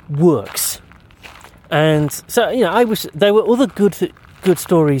works. And so, there were other good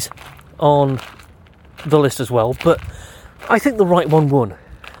stories on the list as well, but I think the right one won.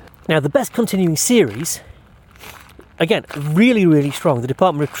 Now, the best continuing series, again, really, really strong. The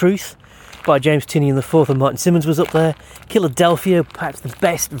Department of Truth by James Tynion IV and Martin Simmons was up there. Philadelphia, perhaps the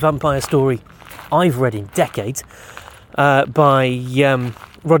best vampire story I've read in decades, by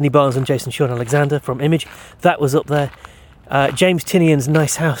Rodney Barnes and Jason Sean Alexander from Image. That was up there. James Tynion's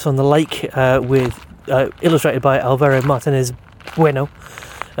Nice House on the Lake, with illustrated by Alvaro Martinez Bueno.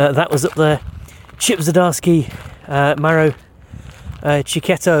 That was up there. Chip Zdarsky, Mauro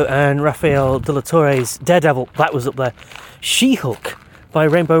Chiquetto and Rafael de la Torre's Daredevil. That was up there. She-Hulk by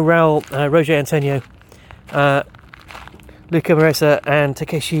Rainbow Rowell, Roger Antonio, Luca Maresa and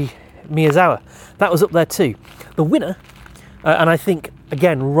Takeshi Miyazawa. That was up there too. The winner, and I think,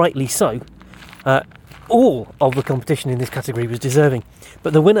 again, rightly so, all of the competition in this category was deserving,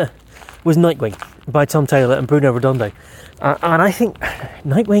 but the winner was Nightwing by Tom Taylor and Bruno Redondo. And I think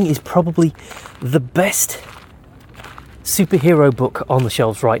Nightwing is probably the best superhero book on the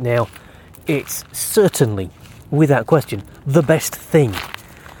shelves right now. It's certainly, without question, the best thing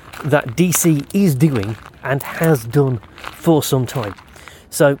that DC is doing and has done for some time.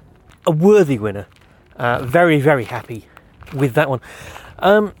 So, a worthy winner. Very, very happy with that one.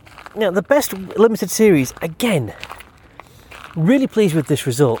 Now, the best limited series, again, really pleased with this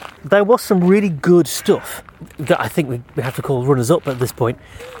result. There was some really good stuff that I think we have to call runners-up at this point.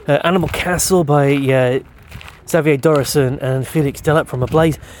 Animal Castle by Xavier Dorison and Felix Delep from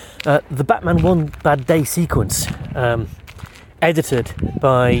Ablaze. The Batman One Bad Day sequence, edited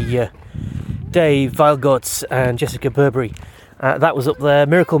by Dave Weilgotts and Jessica Burberry. That was up there.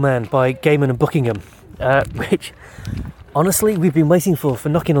 Miracle Man by Gaiman and Buckingham, which, honestly, we've been waiting for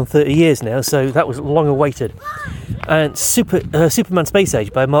knocking on 30 years now, so that was long awaited. And Superman Space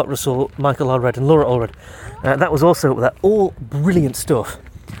Age by Mark Russell, Michael Allred and Laura Allred. That was also up there. All brilliant stuff.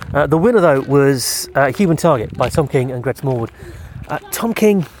 The winner, though, was Human Target by Tom King and Greg Smallwood. Tom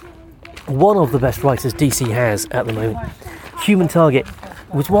King, one of the best writers DC has at the moment. Human Target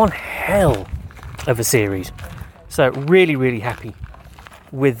was one hell of a series. So really, really happy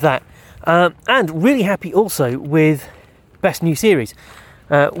with that. And really happy also with Best New Series,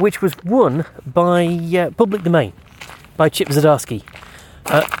 which was won by Public Domain by Chip Zdarsky.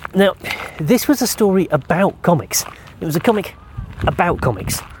 Now, this was a story about comics. It was a comic about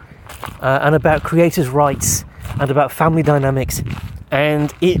comics, and about creators' rights and about family dynamics,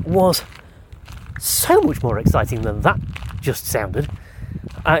 and it was so much more exciting than that just sounded.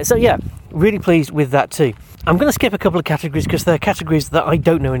 So yeah, really pleased with that too. I'm going to skip a couple of categories because they're categories that I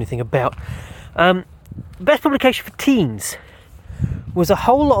don't know anything about. Best publication for teens was a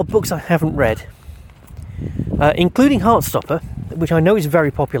whole lot of books I haven't read, including Heartstopper, which I know is very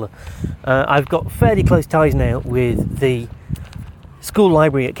popular. I've got fairly close ties now with the school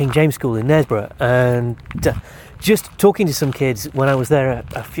library at King James School in Knaresborough, and just talking to some kids when I was there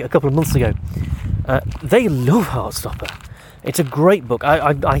a couple of months ago, they love Heartstopper. It's a great book.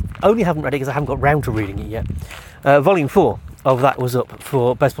 I only haven't read it because I haven't got round to reading it yet. Volume 4 of that was up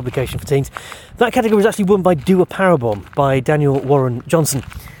for Best Publication for Teens. That category was actually won by Do a Parabomb by Daniel Warren Johnson,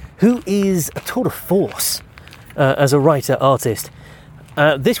 who is a tour de force as a writer, artist.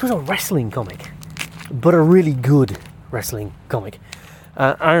 This was a wrestling comic, but a really good wrestling comic.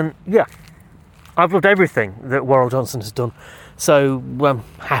 And yeah, I've loved everything that Warren Johnson has done, so I'm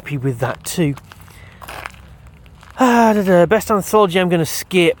happy with that too. Best Anthology I'm going to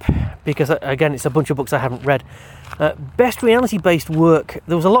skip because, again, it's a bunch of books I haven't read. Best reality-based work,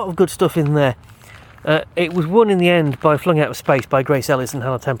 there was a lot of good stuff in there. It was won in the end by Flung Out of Space by Grace Ellis and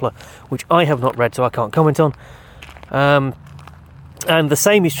Hannah Templar, which I have not read, so I can't comment on. And the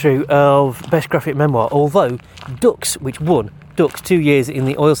same is true of Best Graphic Memoir, although Ducks, which won, Ducks 2 Years in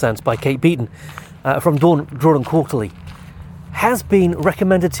the Oil Sands by Kate Beaton, from Drawn and Quarterly, has been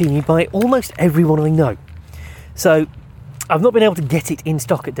recommended to me by almost everyone I know. So I've not been able to get it in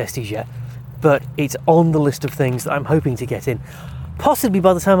stock at Desties yet, but it's on the list of things that I'm hoping to get in. Possibly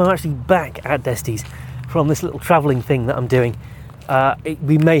by the time I'm actually back at Desties from this little travelling thing that I'm doing,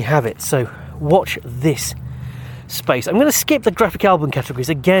 we may have it. So watch this space. I'm going to skip the graphic album categories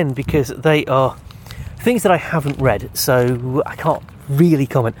again because they are things that I haven't read, so I can't really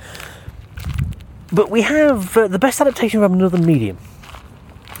comment. But we have the best adaptation from another medium,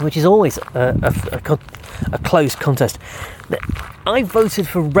 which is always a close contest. I voted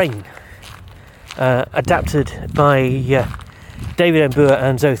for Rain, adapted by David Mbua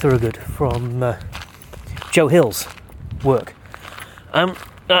and Zoe Thorogood from Joe Hill's work.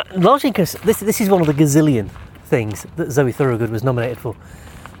 Largely because this is one of the gazillion things that Zoe Thorogood was nominated for.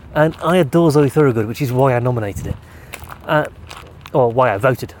 And I adore Zoe Thorogood, which is why I nominated it. Or why I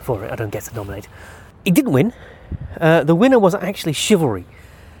voted for it. I don't get to nominate. It didn't win. The winner was actually Chivalry,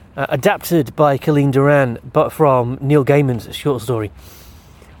 adapted by Colleen Duran, but from Neil Gaiman's short story.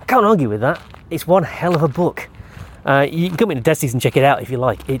 I can't argue with that. It's one hell of a book. You can come into Desties and check it out if you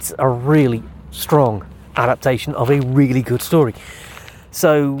like. It's a really strong adaptation of a really good story.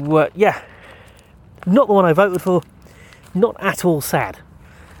 So, yeah, not the one I voted for. Not at all sad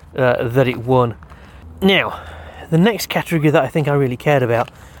that it won. Now, the next category that I think I really cared about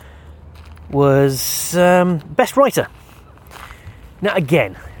was Best Writer. Now,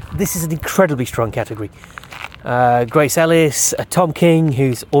 again, this is an incredibly strong category. Grace Ellis, Tom King,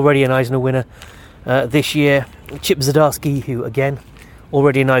 who's already an Eisner winner this year, Chip Zdarsky, who, again,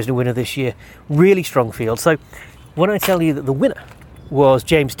 already an Eisner winner this year. Really strong field. So, when I tell you that the winner was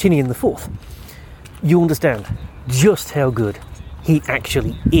James Tynion IV, you understand just how good he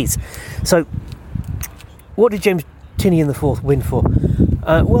actually is. So, what did James Tynion IV win for?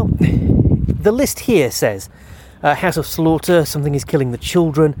 Well, the list here says House of Slaughter, Something is Killing the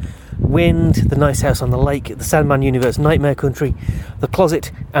Children, Wind, The Nice House on the Lake, The Sandman Universe, Nightmare Country, The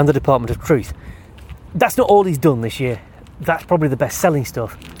Closet, and The Department of Truth. That's not all he's done this year. That's probably the best-selling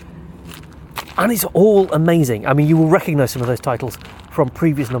stuff. And it's all amazing. I mean, you will recognise some of those titles from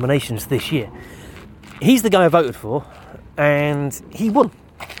previous nominations this year. He's the guy I voted for, and he won.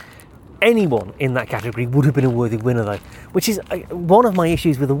 Anyone in that category would have been a worthy winner, though, which is one of my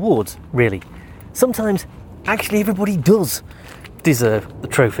issues with awards, really. Sometimes, actually, everybody does deserve the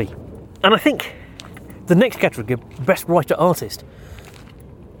trophy. And I think the next category, Best Writer Artist,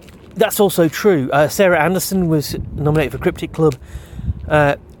 that's also true. Sarah Anderson was nominated for Cryptic Club.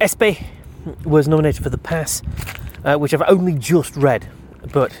 Espe was nominated for The Pass, which I've only just read,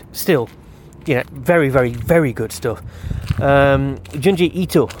 but still, you know, very, very, very good stuff. Junji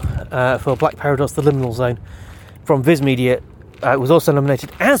Ito for Black Paradox, The Liminal Zone from Viz Media was also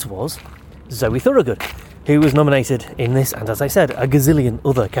nominated, as was Zoe Thorogood, who was nominated in this, and as I said, a gazillion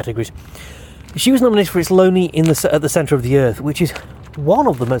other categories. She was nominated for It's Lonely at the Centre of the Earth, which is one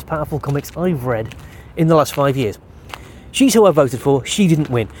of the most powerful comics I've read in the last 5 years. She's who I voted for. She didn't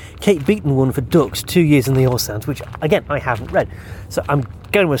win. Kate Beaton won for Ducks, 2 Years in the Oil Sands, which, again, I haven't read. So I'm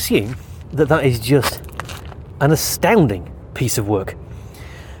going to assume that is just an astounding piece of work.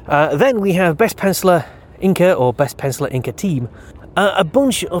 Then we have Best Penciler Inker, or Best Penciler Inker Team. A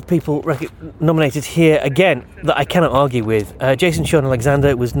bunch of people nominated here, again, that I cannot argue with. Jason Sean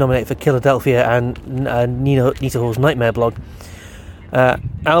Alexander was nominated for Philadelphia and Nita Hall's Nightmare blog.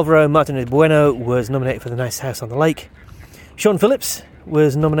 Alvaro Martinez Bueno was nominated for The Nice House on the Lake. Sean Phillips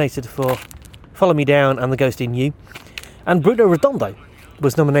was nominated for Follow Me Down and The Ghost in You. And Bruno Redondo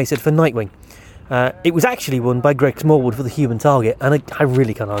was nominated for Nightwing. It was actually won by Greg Smallwood for The Human Target, and I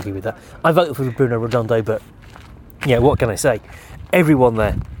really can't argue with that. I voted for Bruno Redondo, but yeah, what can I say? Everyone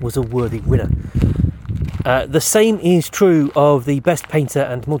there was a worthy winner. The same is true of the Best Painter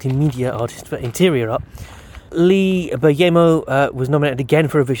and Multimedia Artist for Interior Art. Lee Bayemo was nominated again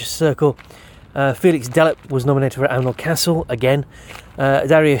for A Vicious Circle. Felix Delep was nominated for Animal Castle again.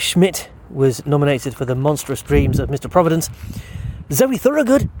 Daria Schmidt was nominated for The Monstrous Dreams of Mr. Providence. Zoe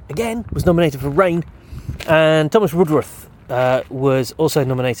Thorogood, again, was nominated for Rain. And Thomas Woodworth was also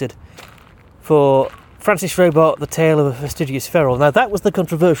nominated for Francis Robart, The Tale of a Fastidious Feral. Now, that was the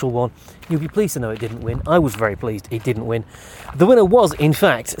controversial one. You'll be pleased to know it didn't win. I was very pleased it didn't win. The winner was, in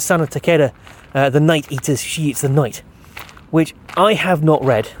fact, Sana Takeda, The Night Eaters, She Eats the Night, which I have not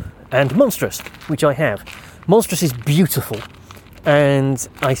read, and Monstrous, which I have. Monstrous is beautiful, and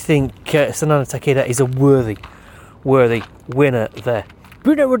I think Sanana Takeda is a worthy winner there.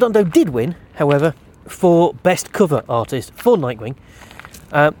 Bruno Redondo did win, however, for Best Cover Artist for Nightwing.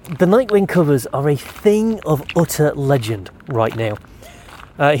 The Nightwing covers are a thing of utter legend right now.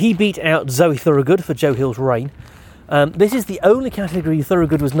 He beat out Zoe Thorogood for Joe Hill's Reign, This is the only category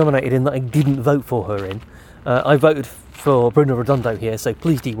Thorogood was nominated in that I didn't vote for her in. I voted for Bruno Redondo here, so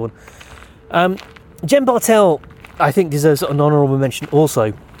please D1. Jen Bartel, I think, deserves an honourable mention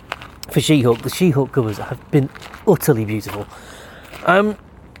also for She-Hulk. The She-Hulk covers have been utterly beautiful.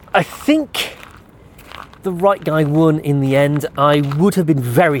 I think the right guy won in the end. I would have been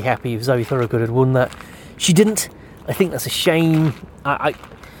very happy if Zoe Thorogood had won that. She didn't. I think that's a shame.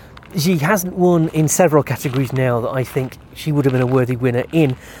 She hasn't won in several categories now that I think she would have been a worthy winner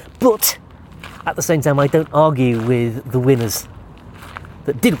in. But at the same time, I don't argue with the winners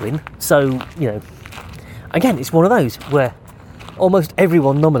that did win. So, again, it's one of those where almost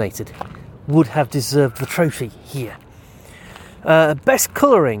everyone nominated would have deserved the trophy here. Best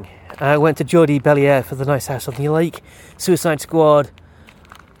colouring went to Geordie Bellier for The Nice House on the Lake, Suicide Squad,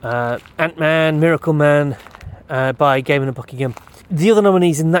 Ant-Man, Miracle Man by Gaiman and Buckingham. The other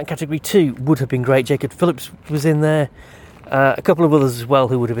nominees in that category too would have been great. Jacob Phillips was in there, a couple of others as well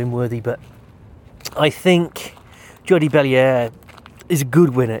who would have been worthy, but I think Geordie Bellier is a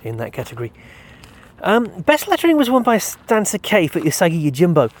good winner in that category. Best lettering was won by Stan Sakai for Usagi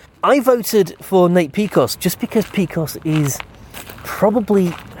Yojimbo. I voted for Nate Pecos just because Pecos is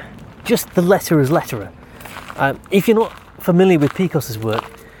probably just the letterer's letterer. If you're not familiar with Pecos's work,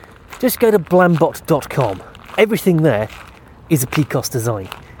 just go to blambot.com. Everything there is a Pecos design.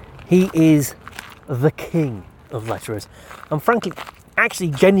 He is the king of letterers. I'm frankly, actually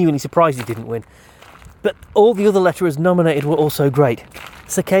genuinely surprised he didn't win. But all the other letterers nominated were also great.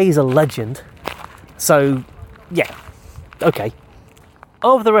 Sakai is a legend. So, yeah, okay.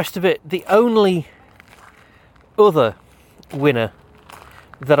 Of the rest of it, the only other winner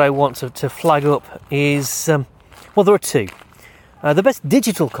that I want to flag up is, well, there are two. The best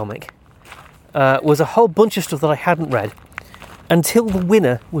digital comic was a whole bunch of stuff that I hadn't read until the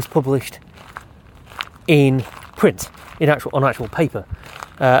winner was published in print, on actual paper.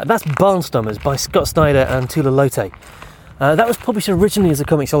 That's Barnstormers by Scott Snyder and Tula Lote. That was published originally as a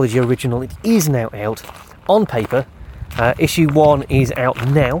Comixology original. It is now out on paper. Issue 1 is out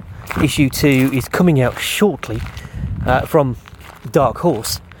now. Issue 2 is coming out shortly from Dark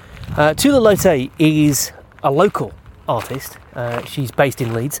Horse. Tula Lote is a local artist. She's based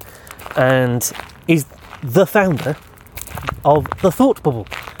in Leeds and is the founder of the Thought Bubble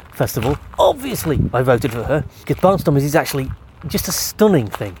Festival. Obviously, I voted for her because Barnstormers is actually just a stunning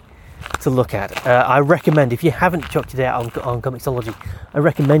thing to look at. I recommend, if you haven't checked it out on Comixology, I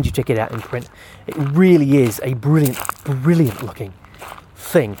recommend you check it out in print. It really is a brilliant looking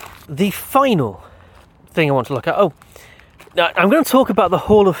thing. The final thing I want to look at, I'm going to talk about the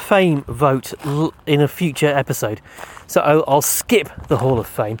Hall of Fame vote in a future episode, so I'll skip the Hall of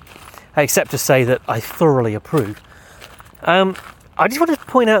Fame, except to say that I thoroughly approve. I just wanted to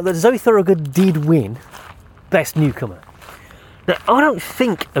point out that Zoe Thorogood did win Best Newcomer. Now, I don't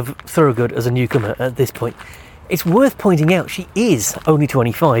think of Thorogood as a newcomer at this point. It's worth pointing out she is only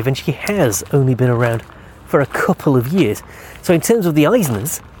 25 and she has only been around for a couple of years. So in terms of the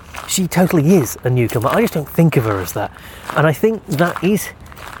Eisners, she totally is a newcomer. I just don't think of her as that. And I think that is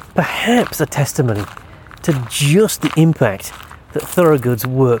perhaps a testimony to just the impact that Thorogood's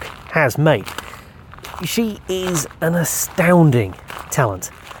work has made. She is an astounding talent.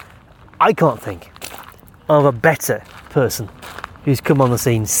 I can't think of a better person who's come on the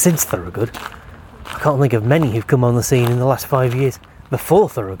scene since Thorogood. I can't think of many who've come on the scene in the last 5 years before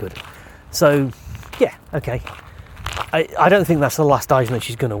Thorogood. So, yeah, okay. I don't think that's the last Eisner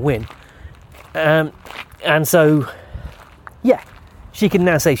she's going to win. And so, yeah, she can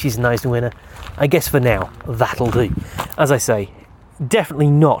now say she's an Eisner winner. I guess for now, that'll do. As I say,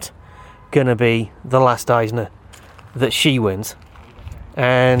 definitely not going to be the last Eisner that she wins.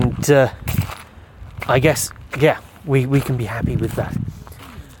 And I guess, yeah, we can be happy with that.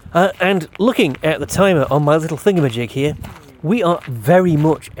 And looking at the timer on my little thingamajig here, we are very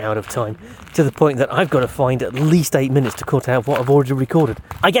much out of time, to the point that I've got to find at least 8 minutes to cut out what I've already recorded.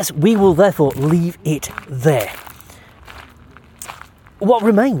 I guess we will therefore leave it there. What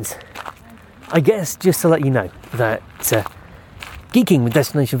remains? I guess just to let you know that Geeking with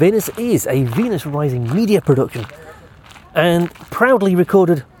Destination Venus is a Venus Rising media production and proudly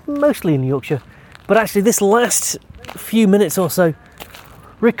recorded mostly in Yorkshire, but actually this last few minutes or so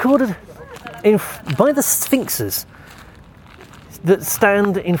recorded by the Sphinxes that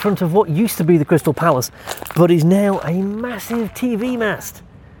stand in front of what used to be the Crystal Palace, but is now a massive TV mast.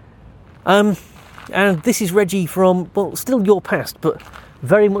 And this is Regie from, well, still your past, but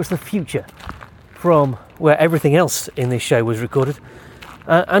very much the future from where everything else in this show was recorded.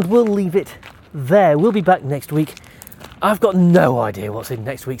 And we'll leave it there. We'll be back next week I've got no idea what's in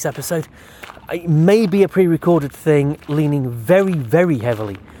next week's episode. It may be a pre-recorded thing leaning very, very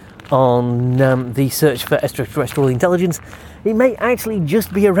heavily on the search for extraterrestrial intelligence. It may actually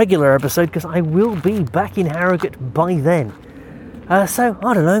just be a regular episode because I will be back in Harrogate by then. So,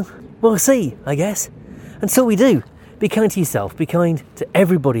 I don't know. We'll see, I guess. Until we do, be kind to yourself, be kind to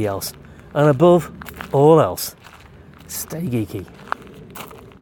everybody else, and above all else, stay geeky.